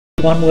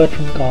One word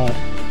from God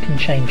can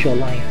change your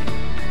life.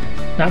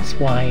 That's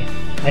why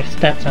I've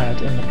stepped out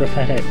in the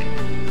prophetic.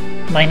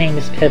 My name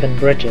is Kevin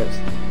Bridges,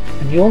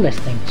 and you're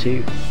listening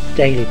to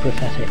Daily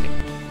Prophetic.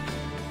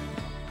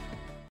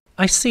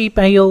 I see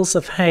bales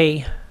of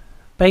hay,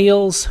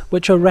 bales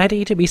which are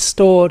ready to be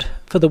stored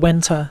for the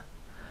winter.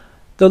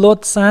 The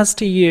Lord says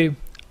to you,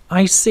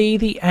 I see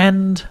the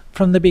end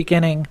from the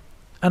beginning,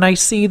 and I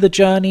see the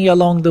journey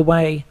along the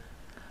way.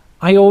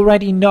 I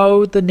already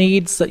know the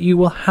needs that you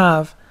will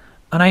have,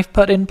 and I've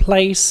put in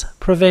place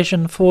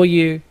provision for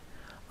you.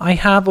 I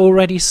have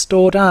already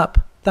stored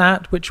up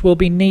that which will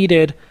be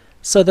needed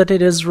so that it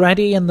is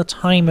ready in the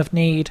time of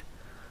need.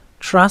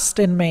 Trust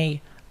in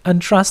me and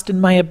trust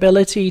in my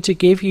ability to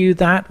give you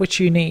that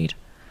which you need.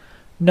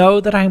 Know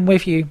that I am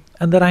with you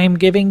and that I am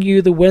giving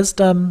you the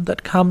wisdom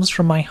that comes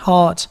from my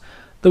heart,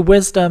 the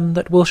wisdom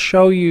that will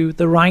show you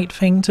the right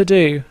thing to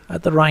do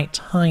at the right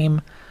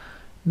time.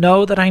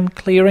 Know that I am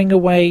clearing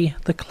away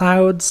the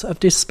clouds of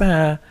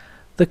despair,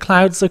 the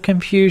clouds of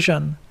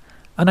confusion,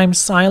 and I'm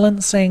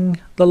silencing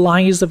the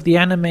lies of the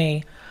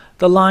enemy,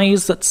 the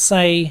lies that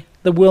say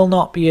there will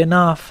not be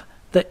enough,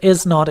 there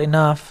is not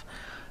enough.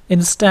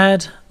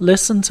 Instead,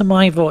 listen to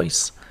my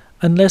voice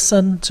and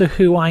listen to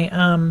who I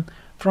am,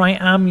 for I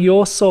am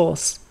your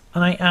source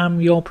and I am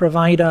your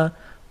provider,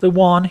 the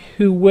one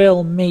who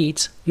will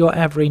meet your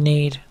every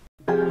need.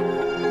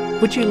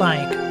 Would you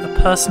like a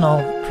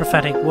personal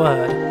prophetic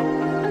word?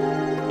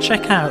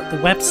 Check out the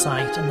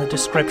website in the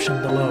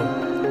description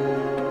below.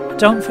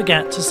 Don't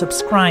forget to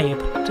subscribe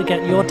to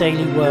get your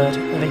daily word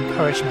of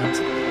encouragement.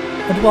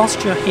 And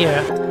whilst you're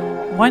here,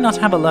 why not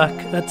have a look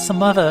at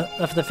some other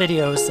of the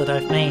videos that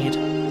I've made?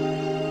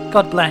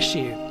 God bless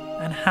you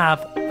and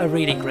have a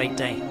really great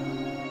day.